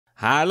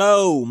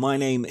Hello, my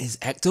name is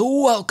Ector.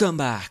 Welcome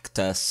back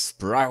to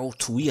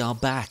Sprout. We are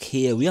back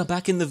here. We are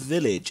back in the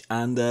village.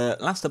 And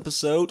last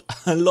episode,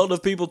 a lot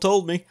of people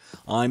told me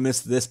I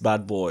missed this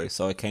bad boy.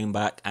 So I came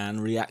back and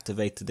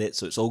reactivated it.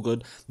 So it's all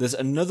good. There's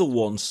another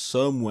one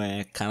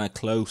somewhere kind of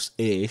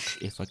close-ish,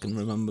 if I can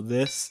remember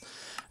this.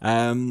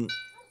 I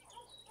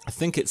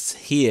think it's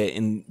here.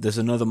 There's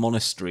another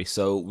monastery.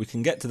 So we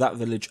can get to that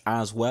village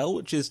as well,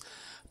 which is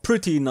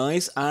pretty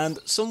nice. And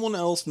someone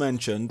else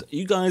mentioned,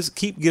 you guys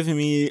keep giving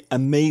me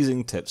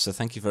amazing tips, so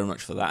thank you very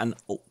much for that. And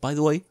oh, by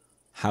the way,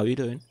 how are you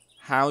doing?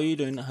 How are you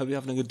doing? I hope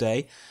you're having a good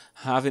day.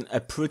 Having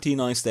a pretty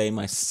nice day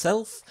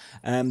myself.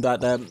 And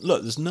that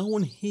look, there's no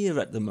one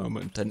here at the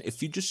moment, and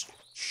if you just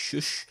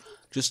shift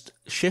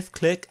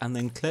click and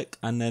then click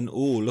and then oh,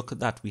 look at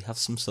that, we have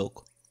some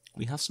silk.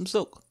 We have some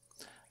silk.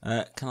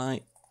 Can I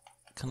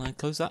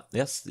close that?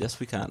 Yes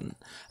we can.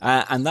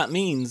 And that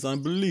means I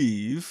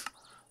believe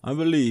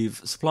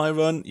supply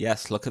run.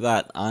 Yes, look at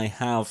that. I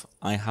have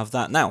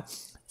that. Now,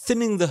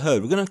 thinning the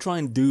herd. We're going to try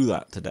and do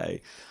that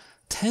today.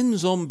 10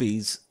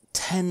 zombies,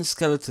 10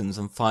 skeletons,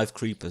 and 5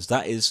 creepers.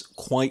 That is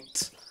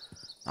quite.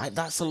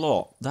 That's a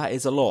lot. That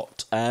is a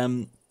lot.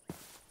 One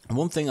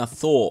thing I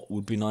thought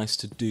would be nice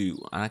to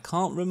do, and I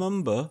can't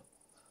remember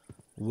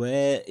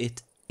where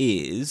it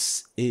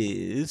is.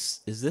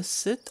 Is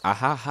this it?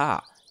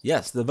 Aha!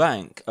 Yes, the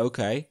bank.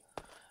 Okay.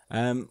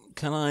 Can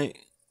I?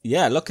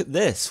 Yeah. Look at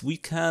this. We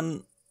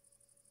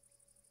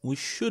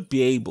should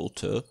be able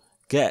to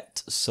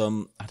get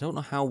some. I don't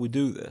know how we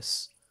do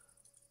this.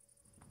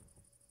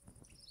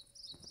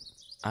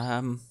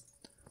 How?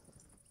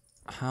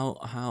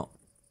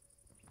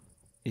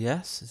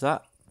 Yes, is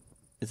that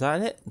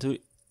it? Do we?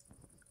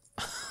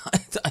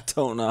 I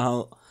don't know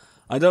how.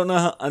 I don't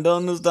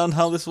understand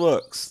how this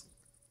works.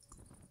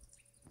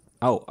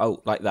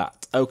 Oh, like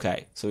that.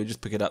 Okay, so we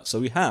just pick it up. So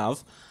we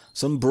have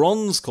some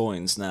bronze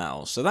coins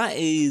now. So that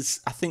is,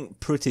 I think,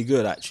 pretty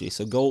good actually.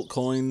 So gold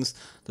coins,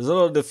 there's a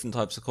lot of different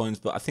types of coins,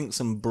 but I think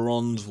some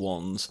bronze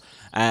ones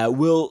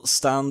will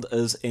stand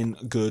us in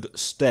good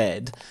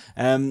stead.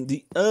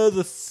 The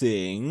other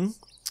thing,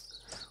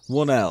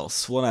 what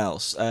else?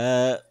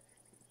 I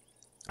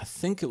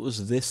think it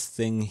was this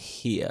thing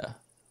here.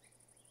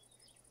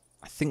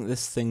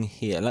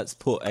 Let's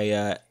put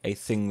a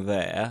thing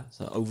there.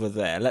 So over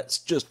there. Let's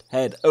just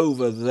head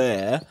over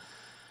there.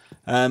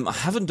 I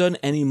haven't done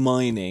any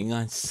mining.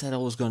 I said I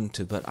was going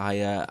to, but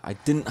I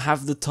didn't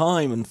have the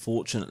time,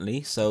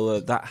 unfortunately, so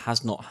that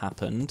has not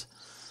happened.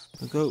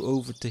 We'll go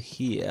over to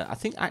here. I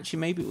think actually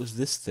maybe it was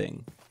this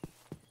thing.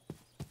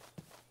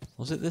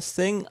 Was it this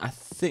thing? I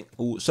think.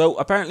 Ooh, so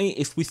apparently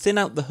if we thin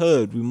out the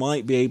herd, we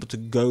might be able to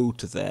go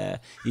to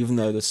there, even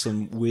though there's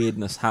some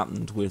weirdness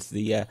happened with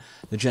the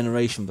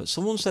generation. But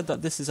someone said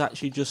that this is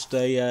actually just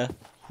a,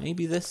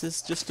 maybe this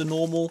is just a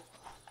normal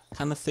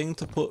kind of thing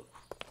to put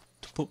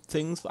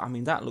things, but I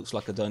mean that looks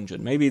like a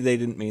dungeon. Maybe they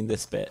didn't mean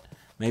this bit.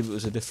 Maybe it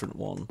was a different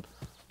one.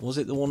 Was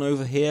it the one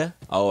over here?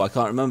 Oh, I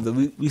can't remember.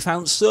 We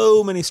found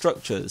so many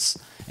structures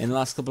in the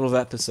last couple of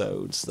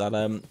episodes that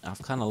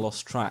I've kind of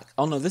lost track.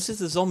 Oh no, this is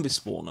the zombie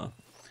spawner,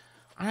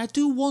 and I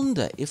do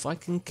wonder if I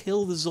can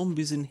kill the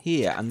zombies in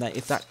here, and that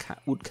if that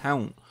would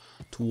count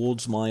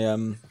towards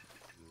my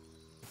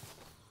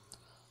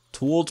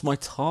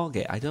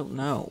target. I don't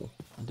know.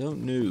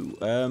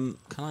 Can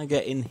I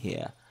get in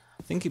here?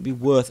 I think it'd be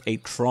worth a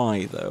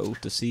try, though,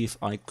 to see if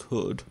I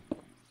could.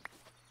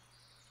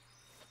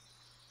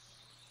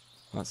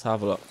 Let's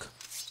have a look.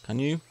 Can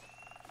you?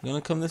 You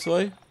gonna come this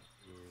way?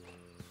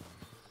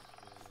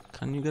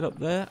 Can you get up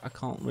there? I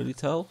can't really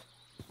tell.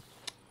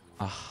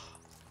 Ah.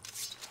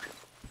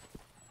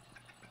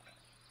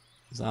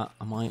 Is that,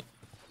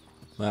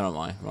 where am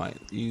I? Right,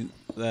 you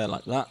there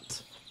like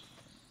that.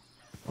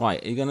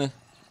 Right, are you gonna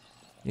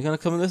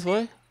come this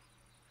way?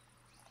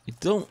 You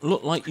don't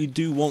look like you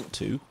do want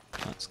to.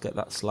 Let's get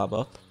that slab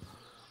up.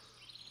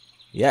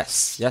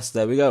 Yes,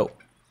 there we go.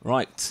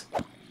 Right.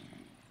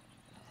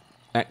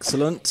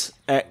 Excellent.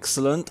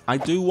 I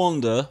do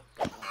wonder.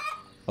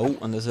 Oh,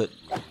 and there's a.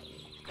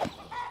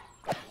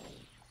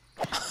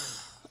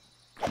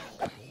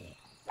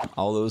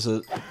 Oh, there was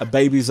a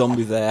baby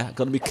zombie there.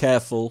 Got to be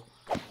careful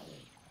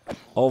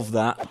of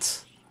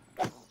that.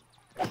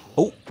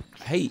 Oh,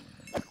 hey.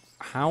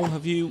 How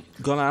have you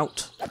gone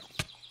out?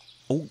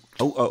 Oh.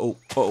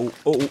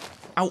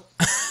 Ow.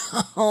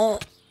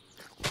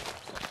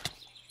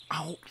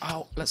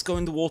 Ow. Let's go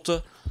in the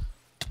water.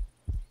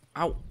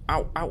 Ow.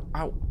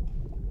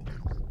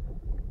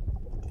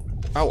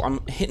 Oh, I'm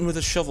hitting with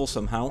a shovel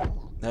somehow.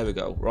 There we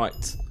go.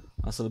 Right.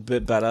 That's a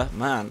bit better.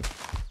 Man,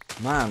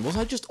 was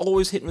I just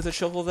always hitting with a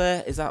shovel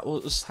there? Is that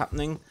what was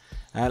happening?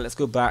 Let's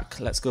go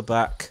back.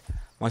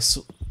 My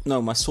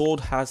sword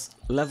has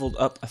leveled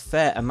up a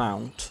fair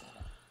amount.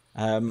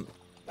 Man,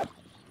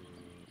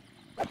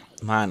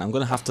 I'm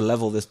going to have to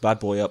level this bad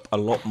boy up a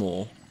lot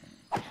more.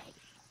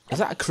 Is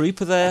that a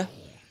creeper there?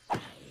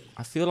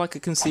 I feel like I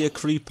can see a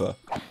creeper.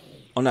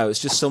 Oh no, it's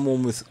just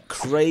someone with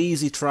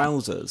crazy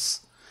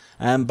trousers.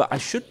 But I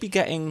should be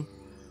getting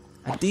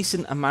a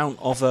decent amount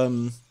of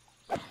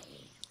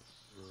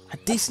a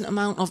decent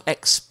amount of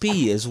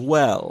XP as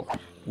well,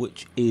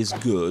 which is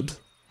good.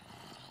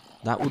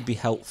 That would be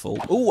helpful.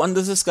 Oh, and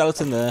there's a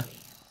skeleton there.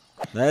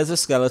 There's a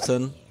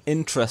skeleton.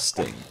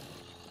 Interesting.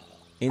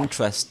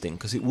 Interesting,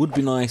 because it would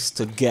be nice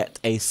to get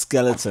a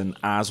skeleton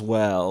as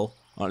well,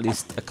 or at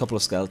least a couple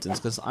of skeletons,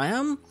 because I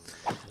am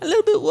a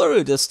little bit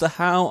worried as to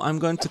how I'm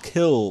going to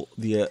kill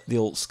the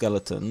old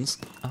skeletons.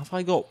 Have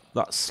I got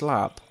that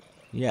slab?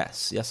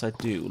 Yes, yes I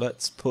do.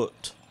 Let's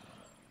put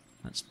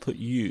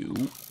you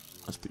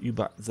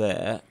back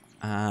there,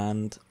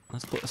 and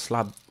let's put a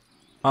slab.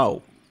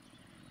 Oh,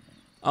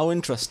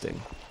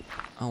 interesting.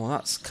 Oh, well,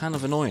 that's kind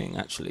of annoying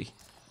actually.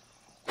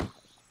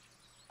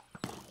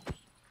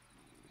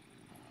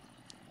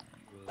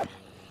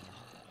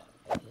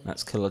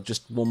 Let's kill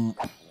just one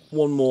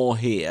more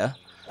here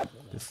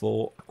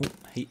before.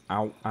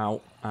 Oh,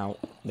 ow.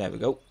 There we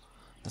go.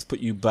 Let's put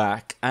you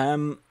back.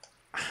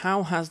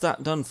 How has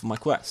that done for my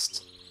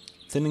quest?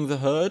 Thinning the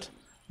herd?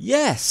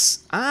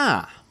 Yes.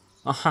 Ha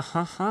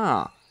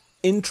ha.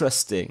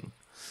 Interesting.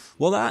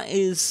 Well, that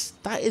is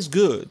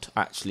good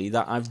actually.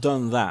 That I've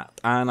done that,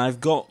 and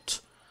I've got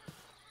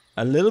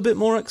a little bit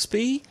more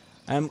XP.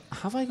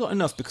 Have I got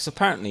enough? Because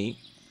apparently,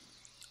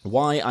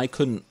 why I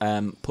couldn't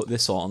put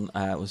this on,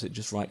 was it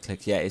just right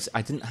click? Yeah,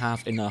 I didn't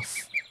have enough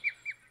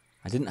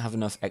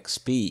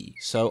XP.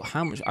 So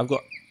how much? I've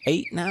got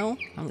 8 now.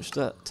 How much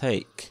does that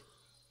take?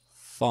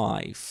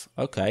 5.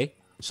 Okay.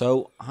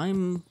 So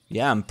I'm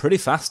pretty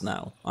fast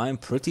now. I'm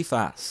pretty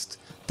fast.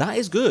 That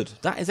is good.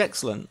 That is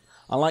excellent.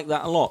 I like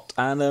that a lot.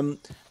 And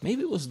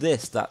maybe it was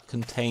this that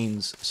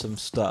contains some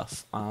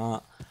stuff. I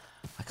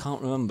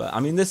can't remember. I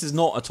mean, this is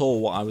not at all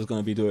what I was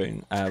going to be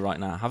doing right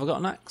now. Have I got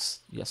an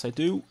axe? Yes, I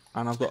do.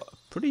 And I've got a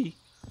pretty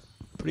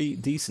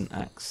decent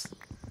axe.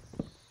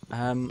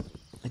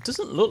 It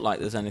doesn't look like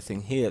there's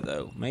anything here,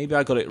 though. Maybe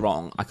I got it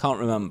wrong. I can't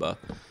remember.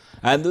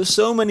 And there's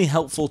so many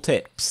helpful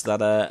tips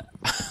that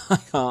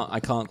I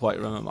can't quite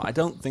remember. I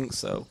don't think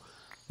so.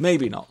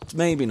 Maybe not.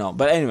 Maybe not.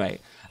 But anyway,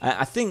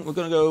 I think we're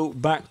going to go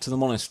back to the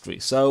monastery.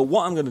 So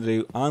what I'm going to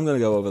do, I'm going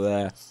to go over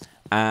there,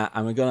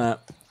 and we're going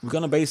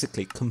to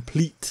basically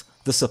complete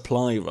the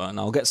supply run.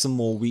 I'll get some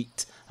more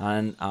wheat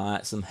and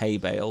some hay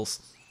bales.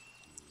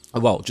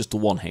 Well, just the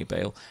one hay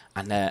bale,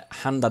 and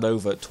hand that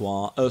over to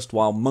our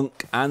erstwhile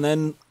monk, and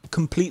then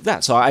complete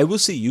that. So I will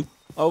see you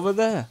over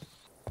there.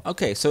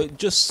 Okay, so it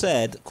just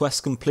said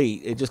quest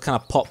complete. It just kind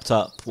of popped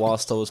up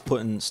whilst I was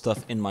putting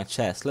stuff in my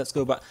chest. Let's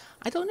go back.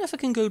 I don't know if I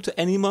can go to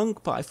any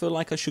monk, but I feel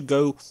like I should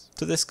go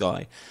to this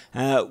guy.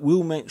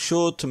 We'll make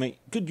sure to make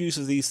good use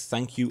of these.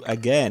 Thank you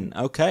again.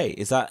 Okay,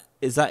 is that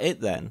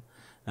it then?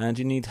 And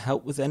do you need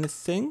help with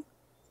anything?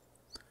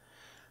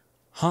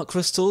 Heart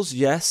crystals,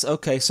 yes.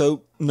 Okay,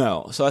 so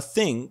no. So I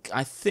think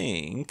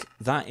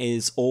that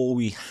is all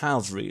we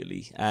have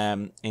really.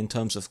 In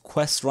terms of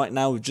quests right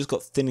now, we've just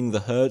got thinning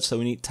the herd. So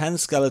we need 10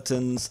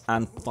 skeletons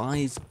and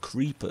 5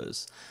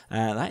 creepers.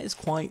 That is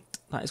quite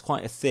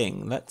a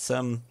thing. Let's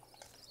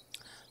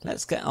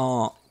get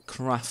our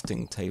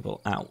crafting table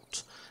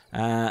out.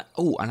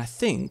 Oh, and I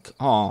think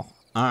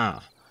I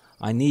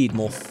need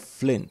more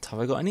flint. Have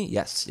I got any?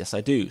 Yes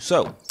I do.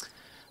 So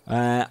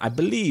I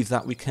believe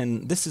that we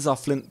can. This is our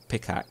flint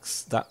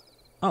pickaxe.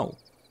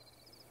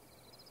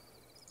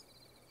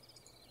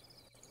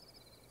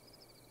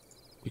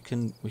 We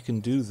can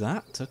do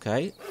that.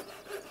 Okay,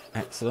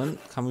 excellent.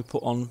 Can we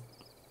put on?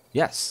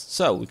 Yes.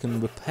 So we can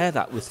repair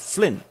that with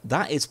flint.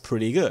 That is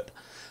pretty good.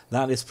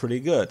 That is pretty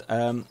good.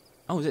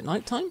 Oh, is it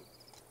nighttime?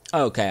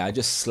 Okay, I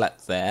just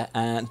slept there.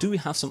 Do we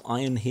have some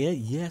iron here?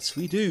 Yes,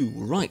 we do.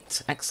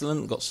 Right,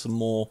 excellent. Got some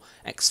more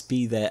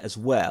XP there as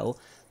well.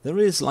 There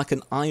is like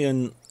an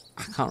iron.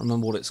 I can't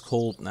remember what it's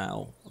called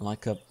now.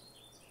 Like a...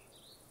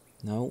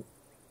 No,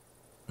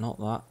 not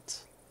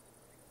that.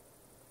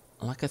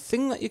 Like a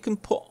thing that you can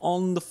put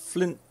on the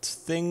flint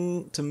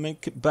thing to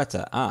make it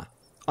better.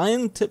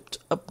 Iron tipped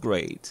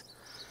upgrade.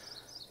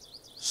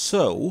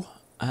 So,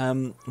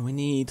 we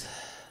need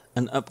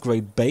an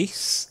upgrade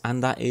base,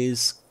 and that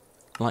is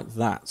like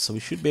that. So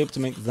we should be able to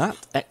make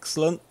that.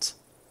 Excellent.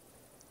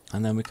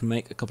 And then we can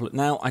make a couple of...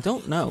 Now, I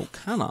don't know.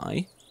 Can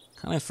I?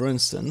 Can I, for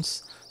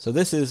instance... So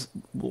this is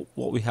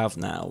what we have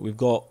now. We've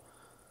got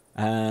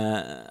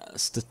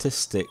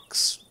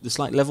statistics. It's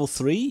like level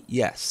 3?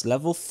 Yes,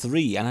 level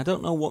 3. And I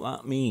don't know what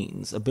that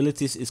means.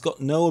 Abilities. It's got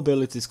no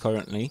abilities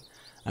currently.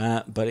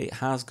 But it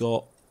has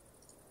got...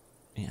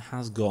 Can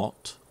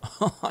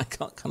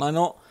I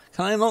not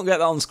get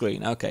that on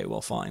screen? Okay,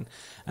 well, fine.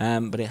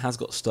 But it has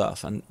got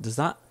stuff. And does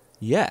that...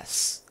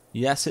 Yes.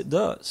 Yes, it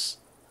does.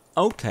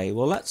 Okay,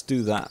 well, let's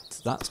do that.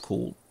 That's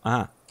cool.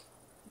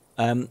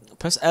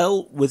 Press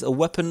L with a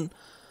weapon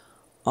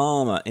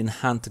armour in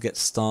hand to get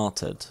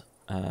started.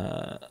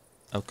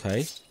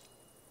 Okay.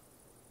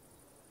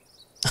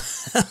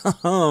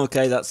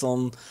 Okay, that's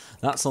on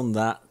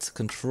that.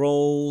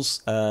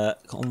 Controls,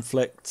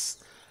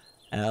 conflicts,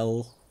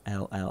 L.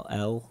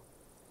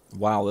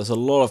 Wow, there's a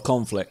lot of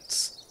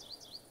conflicts.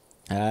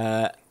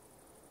 Can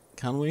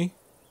we?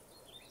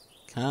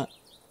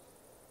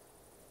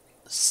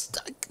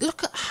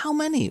 Look at how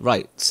many.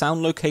 Right,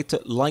 sound locator,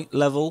 light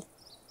level.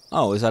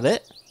 Oh, is that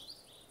it?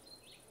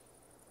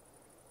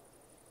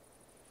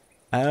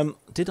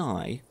 Did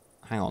I?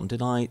 Hang on,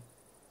 did I?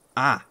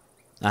 Ah!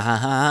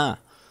 Ah.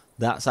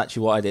 That's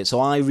actually what I did. So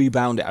I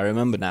rebound it, I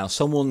remember now.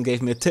 Someone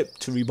gave me a tip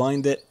to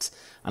rebind it,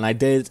 and I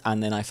did,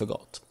 and then I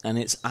forgot. And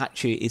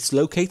it's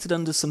located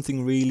under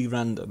something really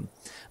random,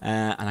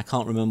 and I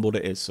can't remember what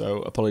it is,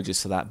 so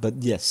apologies for that. But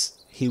yes,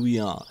 here we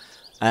are.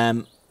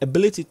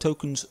 Ability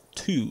tokens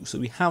 2, so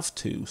we have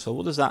 2. So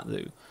what does that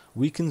do?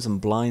 Weakens and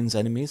blinds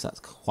enemies, that's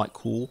quite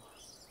cool.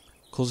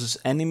 Causes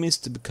enemies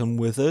to become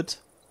withered.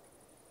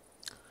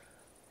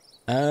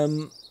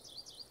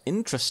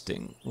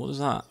 Interesting. What does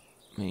that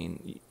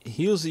mean?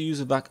 Heals the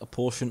user back a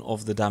portion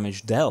of the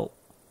damage dealt.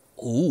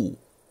 Ooh.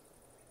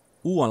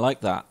 Ooh, I like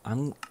that.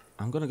 I'm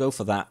gonna go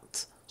for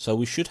that. So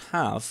we should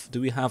have,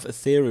 do we have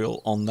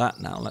ethereal on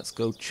that now? Let's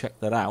go check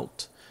that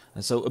out.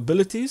 And so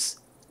abilities?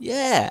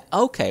 Yeah,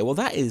 okay, well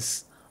that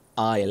is,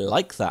 I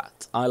like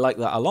that. I like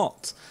that a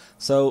lot.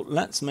 So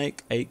let's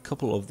make a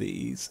couple of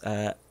these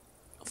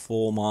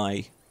for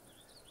my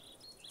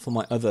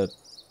other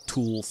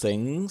tool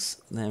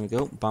things. There we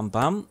go, bam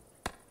bam.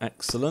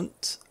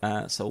 Excellent.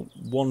 So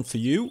one for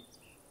you.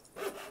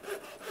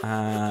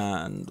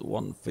 And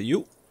one for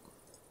you.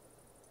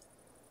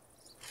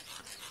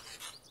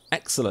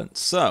 Excellent.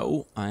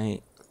 So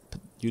I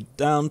put you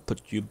down,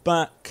 put you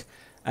back.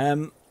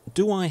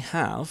 Do I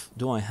have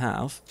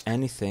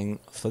anything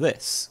for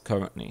this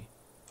currently?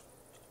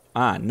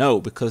 Ah, no,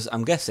 because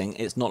I'm guessing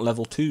it's not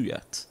level 2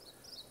 yet.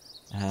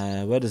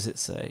 Where does it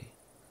say?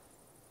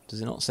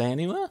 Does it not say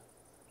anywhere?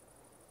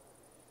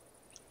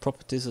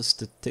 Properties of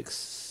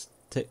statistics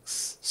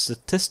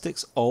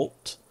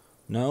alt.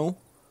 No.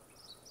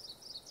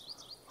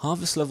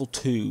 Harvest level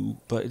 2,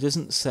 but it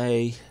doesn't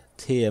say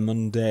tier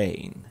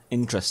mundane.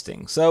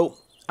 Interesting. So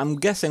I'm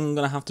guessing I'm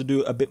going to have to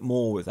do a bit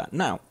more with that.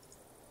 Now,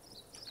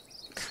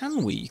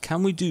 can we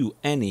do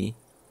any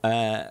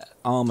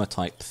armor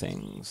type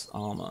things?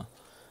 Armor.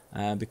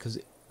 Because,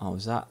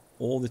 is that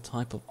all the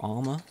type of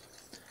armor?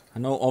 I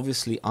know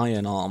obviously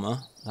iron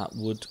armor, that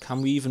would,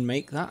 can we even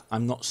make that?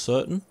 I'm not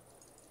certain.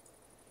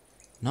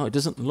 No, it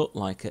doesn't look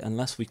like it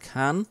unless we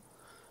can.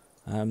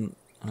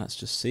 Let's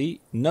just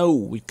see. No,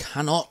 we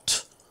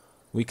cannot.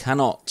 We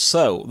cannot.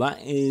 So,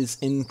 that is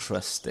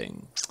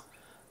interesting.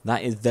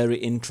 That is very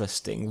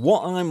interesting.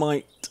 What I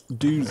might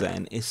do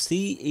then is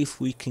see if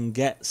we can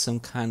get some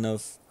kind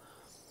of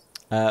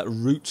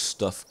root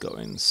stuff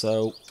going.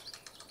 So,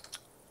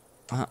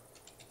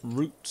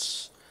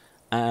 roots,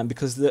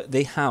 because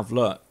they have,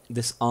 look,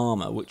 this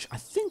armor, which I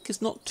think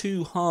is not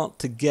too hard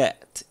to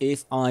get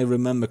if I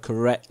remember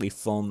correctly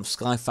from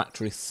Sky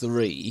Factory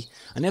 3.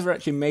 I never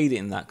actually made it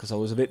in that because I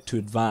was a bit too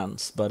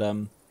advanced, but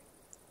we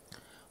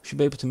should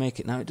be able to make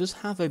it. Now it does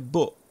have a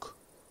book.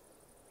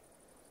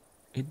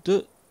 It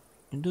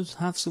does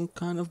have some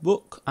kind of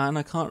book, and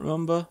I can't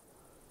remember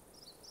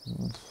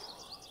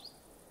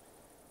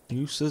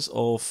uses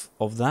of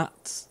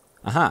that.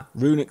 Aha,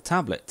 runic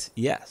tablet.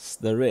 Yes,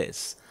 there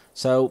is.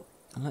 So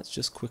let's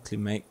just quickly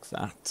make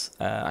that.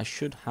 I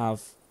should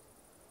have.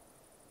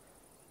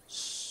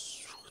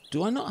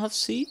 Do I not have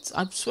seeds?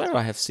 I swear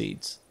I have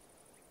seeds.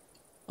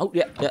 Oh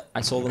yeah,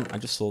 I saw them. I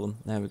just saw them.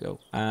 There we go.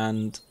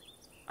 And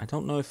I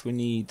don't know if we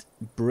need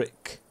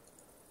brick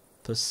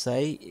per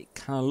se. It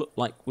kind of looked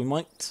like we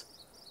might.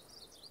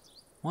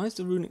 Why is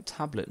the runic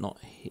tablet not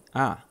here?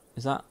 Ah,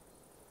 is that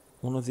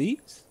one of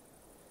these?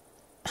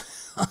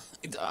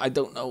 I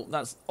don't know.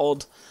 That's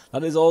odd.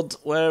 That is odd.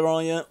 Where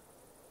are you?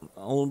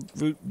 Old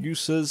root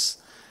uses.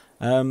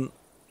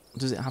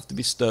 Does it have to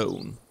be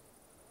stone?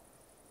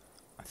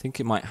 I think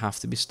it might have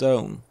to be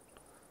stone,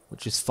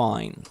 which is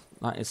fine.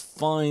 That is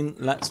fine.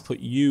 Let's put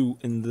you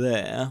in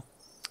there.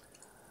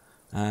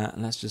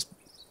 Let's just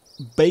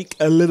bake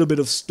a little bit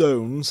of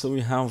stone so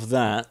we have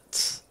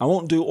that. I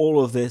won't do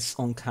all of this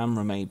on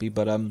camera maybe,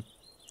 but it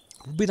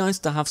would be nice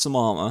to have some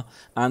armor,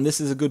 and this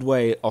is a good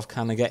way of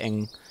kind of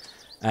getting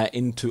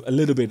into a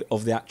little bit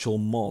of the actual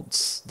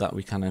mods that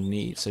we kind of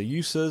need. So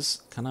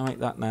uses, can I make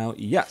that now?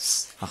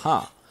 Yes.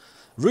 Aha.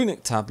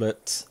 Runic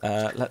tablet.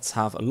 Let's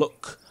have a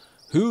look.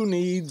 Who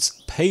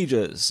needs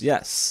pages?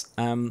 Yes.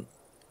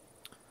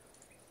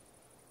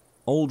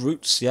 Old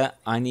roots. Yeah.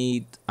 I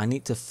need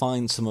to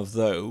find some of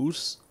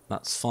those.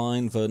 That's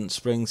fine. Verdant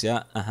springs.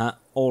 Yeah. Aha.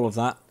 All of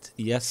that.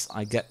 Yes,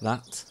 I get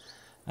that.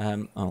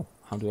 Oh,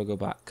 how do I go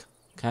back?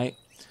 Okay.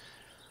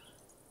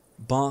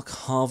 Bark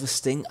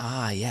harvesting.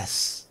 Ah,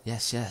 yes.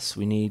 Yes.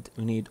 We need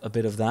a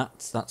bit of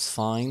that. That's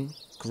fine.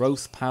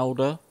 Growth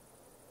powder.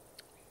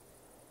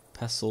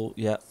 Pestle.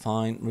 Yeah,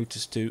 fine.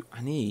 Rooters 2.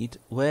 I need.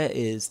 Where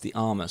is the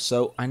armor?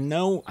 So I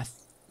know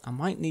I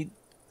might need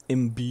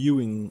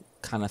imbuing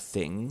kind of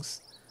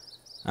things.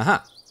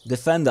 Aha.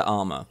 Defender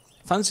armor.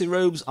 Fancy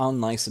robes are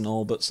nice and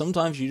all, but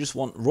sometimes you just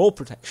want raw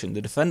protection.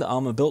 The defender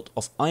armor built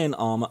of iron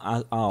armor.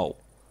 Oh.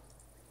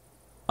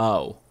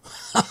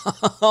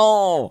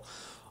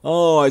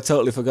 Oh, I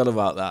totally forgot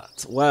about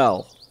that.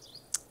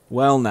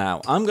 Well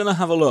now, I'm going to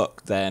have a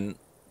look then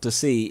to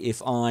see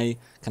if I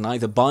can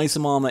either buy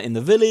some armor in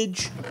the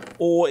village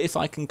or if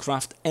I can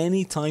craft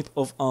any type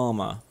of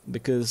armor,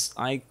 because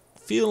I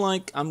feel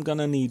like I'm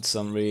gonna need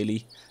some,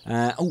 really.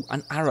 Oh,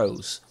 and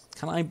arrows.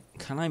 Can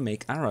I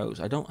make arrows?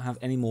 I don't have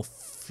any more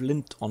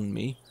flint on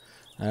me.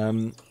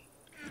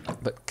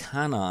 But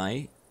can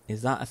I?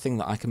 Is that a thing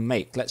that I can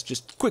make? Let's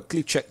just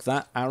quickly check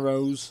that.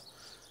 Arrows.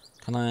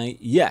 Can I?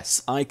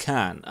 Yes, I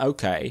can.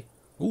 Okay.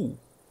 Ooh.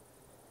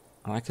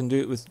 And I can do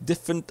it with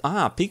different...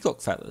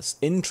 peacock feathers.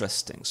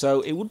 Interesting.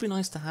 So it would be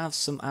nice to have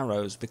some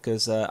arrows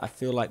because I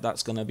feel like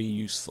that's going to be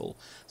useful.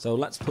 So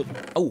let's put...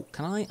 Oh,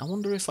 can I? I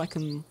wonder if I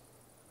can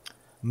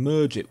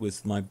merge it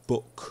with my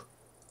book.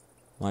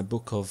 My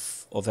book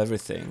of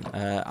everything.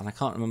 And I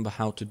can't remember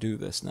how to do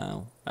this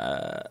now.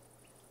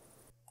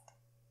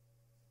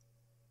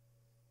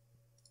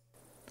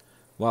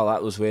 Well,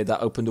 that was weird.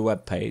 That opened a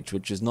web page,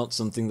 which is not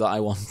something that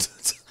I wanted.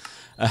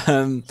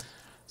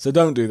 So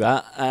don't do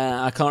that.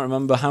 I can't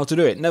remember how to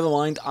do it. Never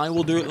mind. I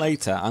will do it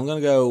later. I'm going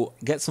to go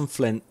get some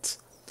flint.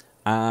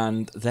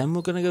 And then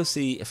we're going to go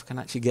see if I can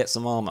actually get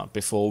some armour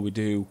before we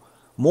do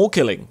more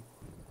killing.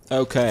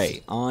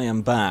 Okay, I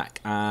am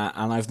back.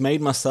 And I've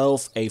made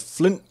myself a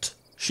flint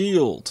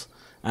shield.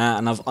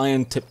 And I've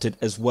iron tipped it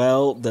as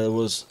well. There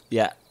was...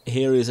 Yeah,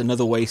 here is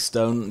another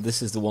waystone.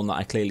 This is the one that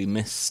I clearly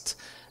missed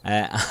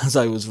as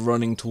I was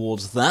running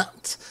towards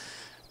that.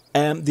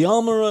 The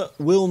armourer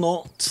will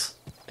not...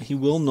 He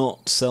will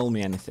not sell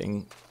me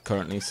anything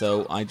currently,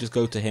 so I just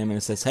go to him and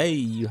it says, hey,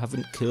 you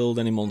haven't killed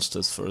any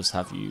monsters for us,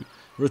 have you?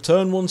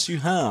 Return once you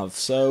have.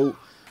 So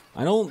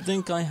I don't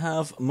think I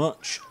have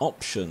much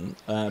option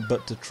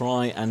but to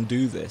try and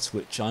do this,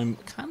 which I'm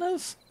kind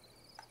of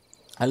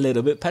a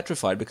little bit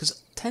petrified,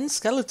 because 10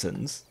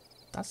 skeletons,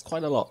 that's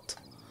quite a lot.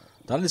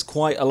 That is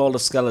quite a lot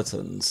of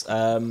skeletons.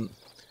 And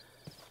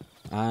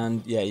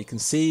yeah, you can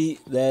see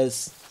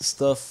there's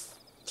stuff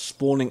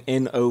spawning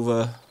in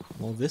over...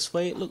 Well, this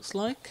way it looks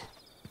like.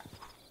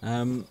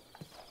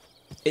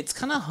 It's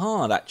kind of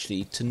hard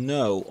actually to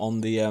know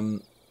on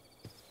the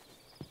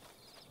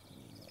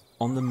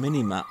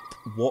minimap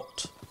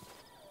what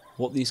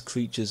these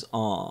creatures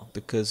are,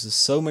 because there's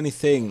so many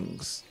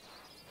things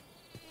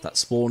that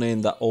spawn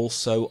in that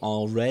also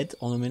are red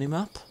on the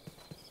minimap.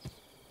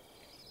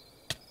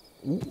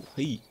 Ooh,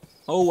 hey.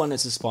 Oh, and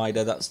it's a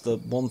spider. That's the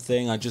one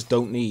thing I just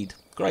don't need.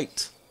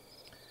 Great.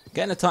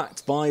 Getting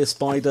attacked by a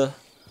spider.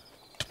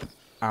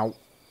 Ow.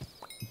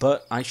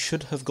 But I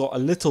should have got a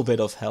little bit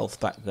of health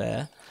back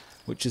there,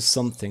 which is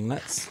something.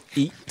 Let's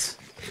eat.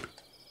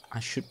 I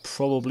should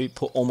probably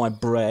put all my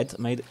bread.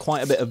 Made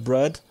quite a bit of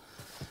bread.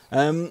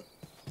 Yeah,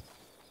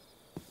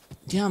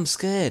 I'm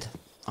scared.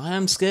 I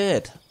am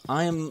scared.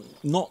 I am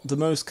not the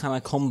most kind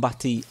of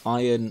combat-y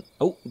iron...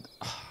 Oh,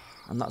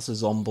 and that's a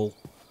zombie.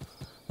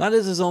 That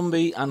is a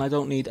zombie, and I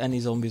don't need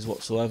any zombies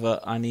whatsoever.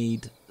 I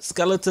need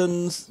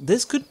skeletons.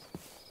 This could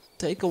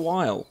take a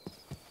while.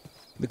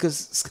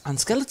 And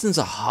skeletons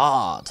are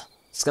hard.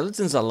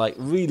 Skeletons are like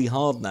really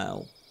hard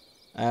now.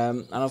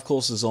 And of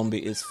course the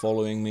zombie is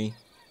following me.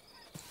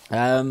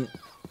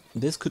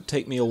 This could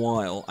take me a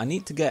while. I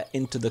need to get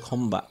into the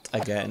combat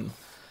again.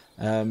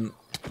 Ow,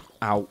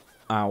 ow,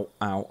 ow,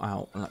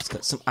 ow. Let's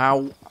get some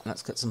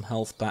Let's get some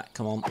health back.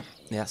 Come on.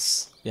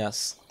 Yes,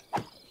 yes.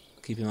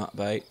 Keep him at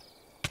bay.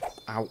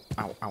 Ow,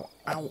 ow, ow,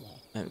 ow.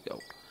 There we go.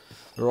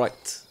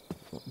 Right.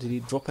 Did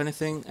he drop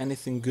anything?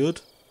 Anything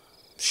good?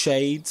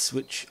 Shades,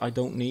 which I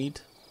don't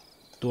need.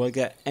 Do I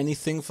get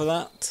anything for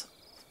that?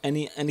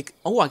 Any?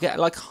 Oh, I get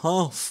like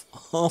half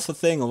a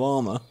thing of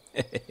armor.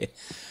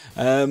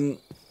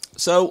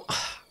 So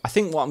I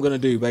think what I'm going to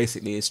do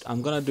basically is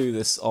I'm going to do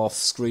this off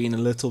screen a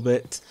little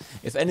bit.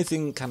 If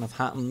anything kind of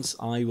happens,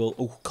 I will...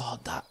 Oh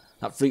god,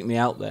 that freaked me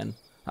out then.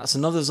 That's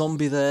another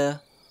zombie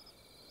there.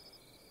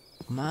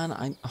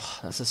 Man,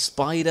 that's a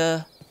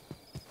spider.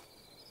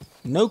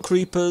 No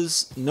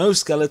creepers, no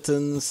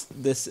skeletons.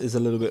 This is a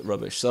little bit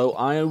rubbish. So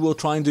I will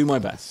try and do my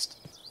best.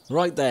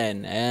 Right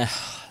then,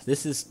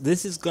 this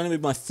is going to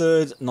be my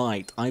third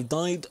night. I've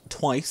died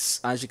twice,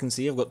 as you can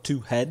see. I've got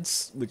 2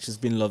 heads, which has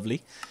been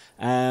lovely.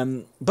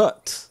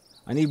 But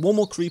I need 1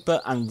 more creeper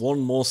and 1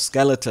 more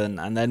skeleton,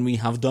 and then we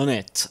have done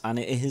it. And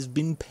it has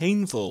been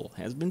painful.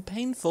 It has been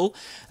painful.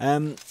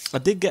 I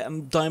did get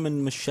a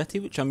diamond machete,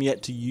 which I'm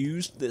yet to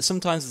use.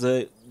 Sometimes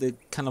the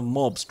kind of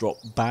mobs drop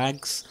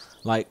bags,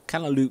 like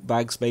kind of loot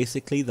bags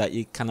basically, that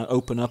you kind of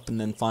open up and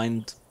then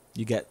find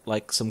you get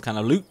like some kind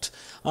of loot.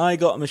 I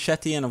got a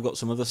machete and I've got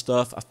some other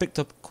stuff. I've picked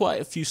up quite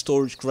a few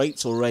storage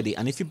crates already,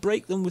 and if you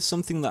break them with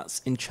something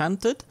that's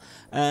enchanted,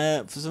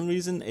 for some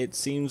reason it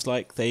seems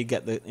like they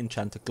get the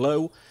enchanted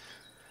glow.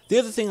 The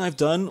other thing I've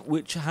done,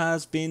 which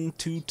has been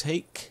to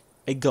take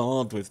a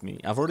guard with me.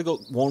 I've already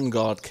got 1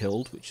 guard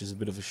killed, which is a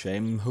bit of a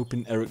shame. I'm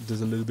hoping Eric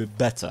does a little bit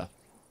better.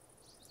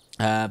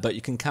 But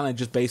you can kind of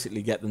just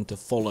basically get them to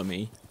follow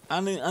me,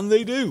 and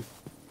they do.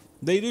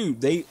 They do.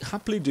 They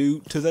happily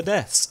do to their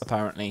deaths,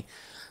 apparently.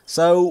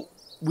 So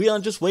we are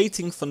just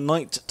waiting for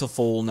night to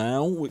fall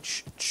now,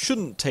 which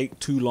shouldn't take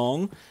too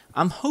long.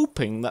 I'm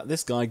hoping that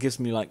this guy gives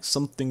me like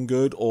something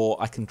good,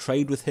 or I can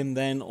trade with him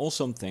then, or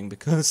something,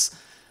 because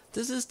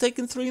This has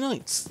taken 3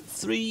 nights.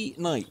 3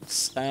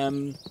 nights.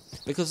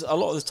 Because a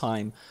lot of the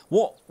time,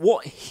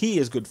 what he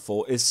is good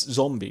for is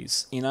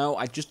zombies. You know,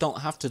 I just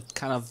don't have to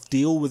kind of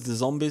deal with the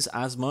zombies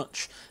as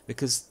much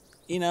because,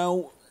 you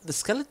know, the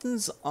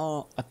skeletons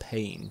are a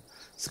pain.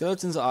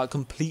 Skeletons are a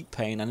complete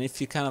pain, and if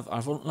you kind of,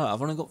 I've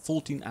only got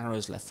 14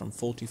 arrows left from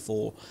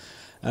 44.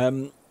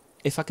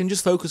 If I can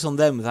just focus on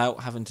them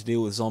without having to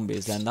deal with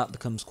zombies, then that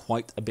becomes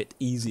quite a bit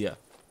easier.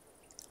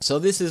 So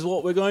this is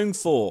what we're going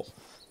for.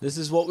 This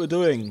is what we're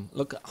doing.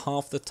 Look at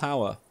half the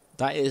tower.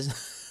 That is...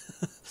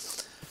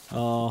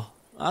 oh,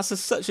 that's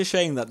such a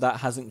shame that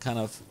that hasn't kind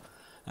of...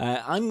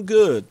 I'm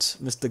good,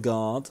 Mr.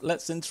 Guard.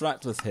 Let's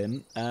interact with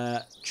him.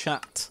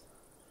 Chat.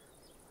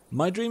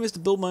 My dream is to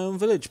build my own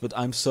village, but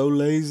I'm so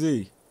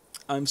lazy.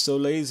 I'm so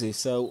lazy.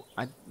 So,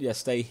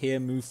 stay here,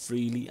 move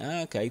freely.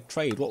 Okay,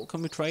 trade. What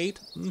can we trade?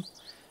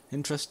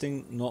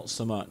 Interesting, not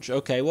so much.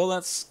 Okay, well,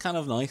 that's kind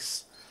of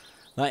nice.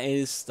 That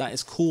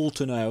is cool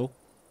to know.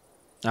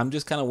 I'm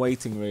just kind of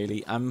waiting,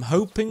 really. I'm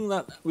hoping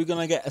that we're going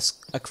to get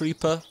a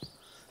creeper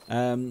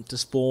to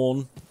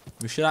spawn.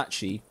 We should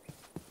actually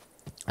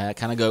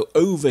kind of go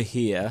over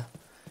here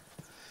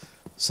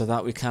so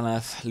that we kind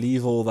of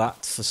leave all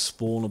that for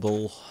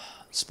spawnable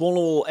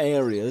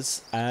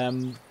areas.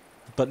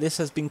 But this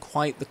has been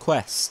quite the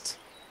quest.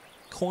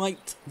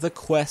 Quite the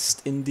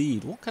quest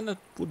indeed. What kind of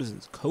wood is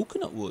this?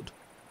 Coconut wood.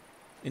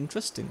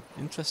 Interesting,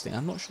 interesting.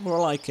 I'm not sure I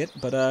like it,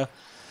 but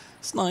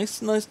it's nice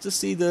to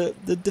see the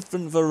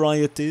different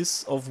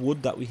varieties of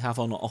wood that we have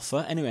on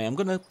offer. Anyway, I'm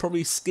going to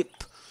probably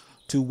skip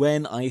to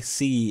when I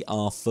see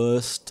our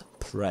first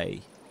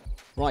prey.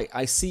 Right,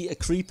 I see a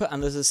creeper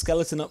and there's a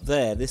skeleton up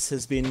there. This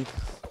has been...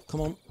 Come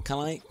on, can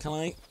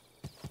I?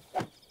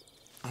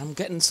 I'm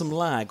getting some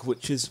lag,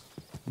 which is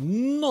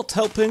not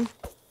helping.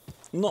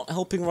 Not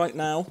helping right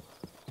now.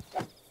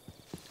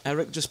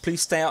 Eric, just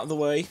please stay out of the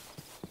way.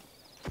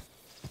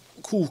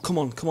 Cool, come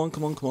on.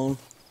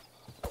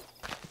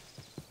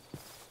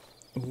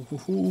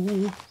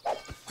 Ooh.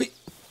 Wait.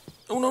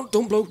 Oh no,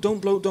 don't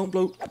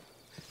blow.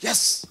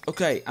 Yes!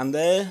 Okay, and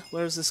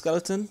where is the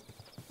skeleton?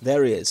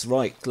 There he is.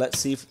 Right, let's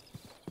see if...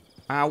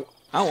 Ow,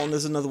 and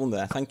there's another one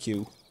there. Thank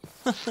you.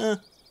 I'll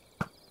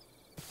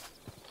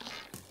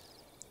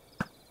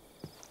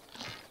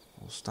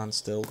stand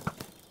still.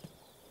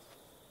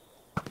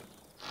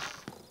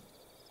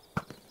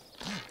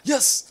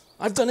 Yes!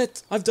 I've done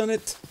it!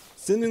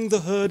 Thinning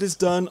the herd is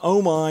done.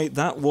 Oh my,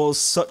 that was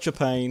such a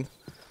pain.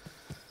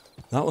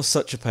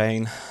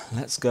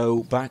 Let's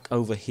go back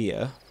over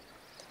here.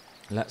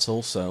 Let's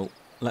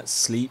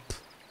sleep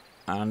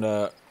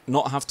and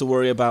not have to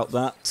worry about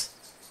that.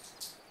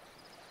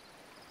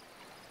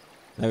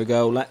 There we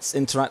go. Let's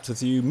interact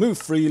with you. Move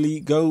freely.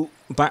 Go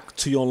back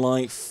to your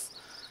life.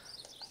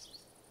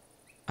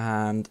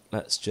 And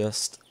let's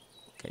just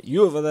get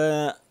you over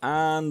there.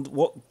 And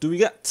what do we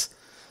get?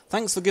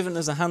 Thanks for giving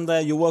us a hand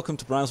there. You're welcome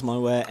to browse my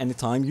ware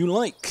anytime you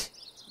like.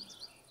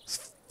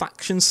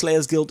 Faction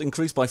Slayers Guild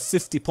increased by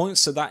 50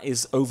 points, so that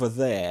is over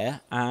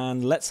there.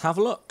 And let's have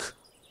a look.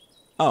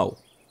 Oh.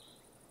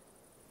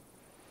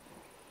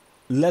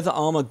 Leather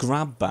armor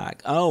grab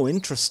bag. Oh,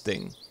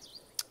 interesting.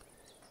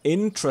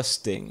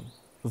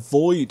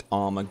 Void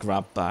armor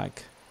grab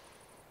bag.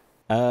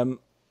 Oh,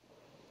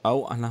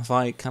 and have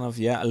I kind of,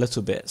 a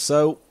little bit.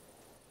 So,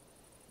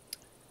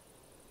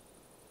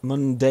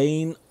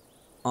 mundane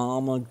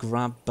armor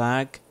grab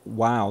bag.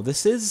 Wow,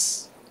 this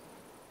is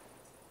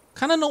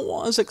kind of not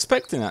what I was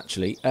expecting,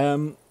 actually.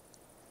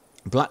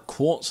 Black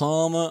quartz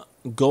armor,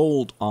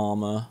 gold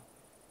armor,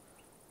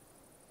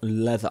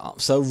 leather armor.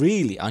 So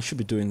really, I should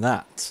be doing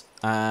that.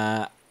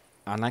 And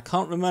I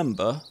can't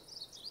remember.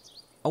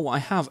 Oh, I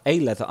have a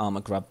leather armor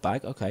grab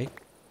bag. Okay,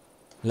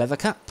 leather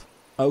cap.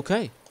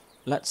 Okay,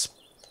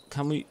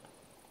 can we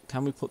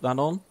put that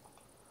on?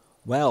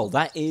 Well,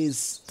 that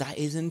is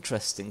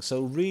interesting.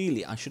 So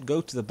really, I should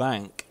go to the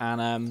bank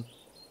and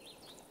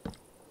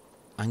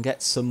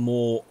get some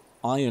more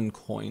iron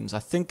coins. I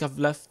think I've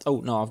left.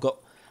 Oh no, I've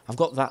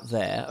got that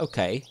there.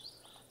 Okay,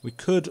 we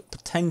could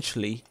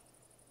potentially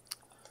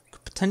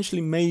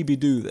maybe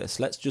do this.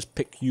 Let's just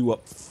pick you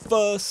up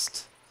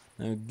first.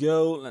 There we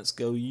go. Let's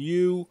go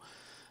you.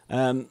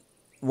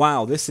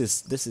 Wow, this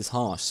is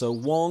harsh. So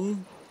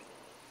one.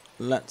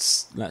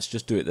 Let's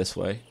just do it this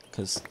way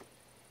because.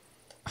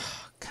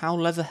 Cow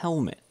leather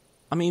helmet.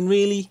 I mean,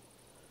 really?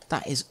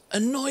 That is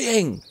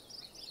annoying.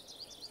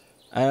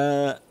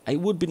 It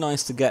would be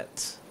nice to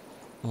get,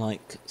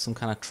 like, some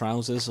kind of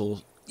trousers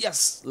or...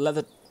 Yes!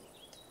 Leather...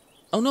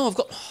 Oh, no,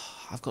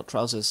 I've got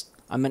trousers.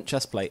 I meant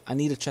chest plate. I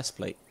need a chest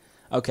plate.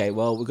 Okay,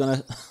 well, we're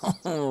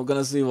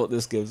gonna see what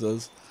this gives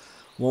us.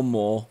 One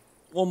more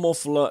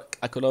for luck.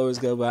 I could always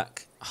go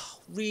back. Oh,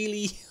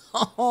 really?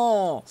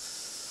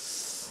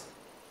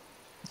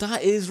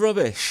 That is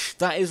rubbish.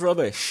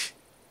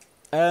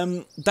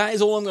 That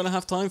is all I'm going to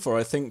have time for,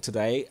 I think,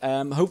 today.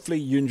 Hopefully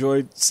you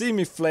enjoyed seeing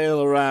me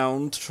flail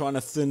around trying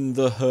to thin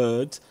the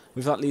herd.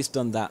 We've at least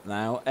done that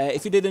now.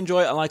 If you did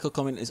enjoy it, a like or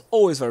comment is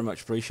always very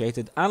much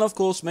appreciated. And, of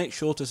course, make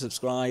sure to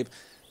subscribe.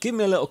 Give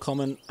me a little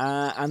comment,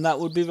 and that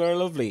would be very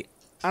lovely.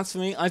 as for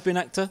me, I've been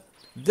Ector.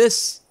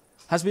 This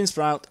has been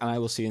Sprout, and I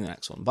will see you in the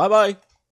next one. Bye bye.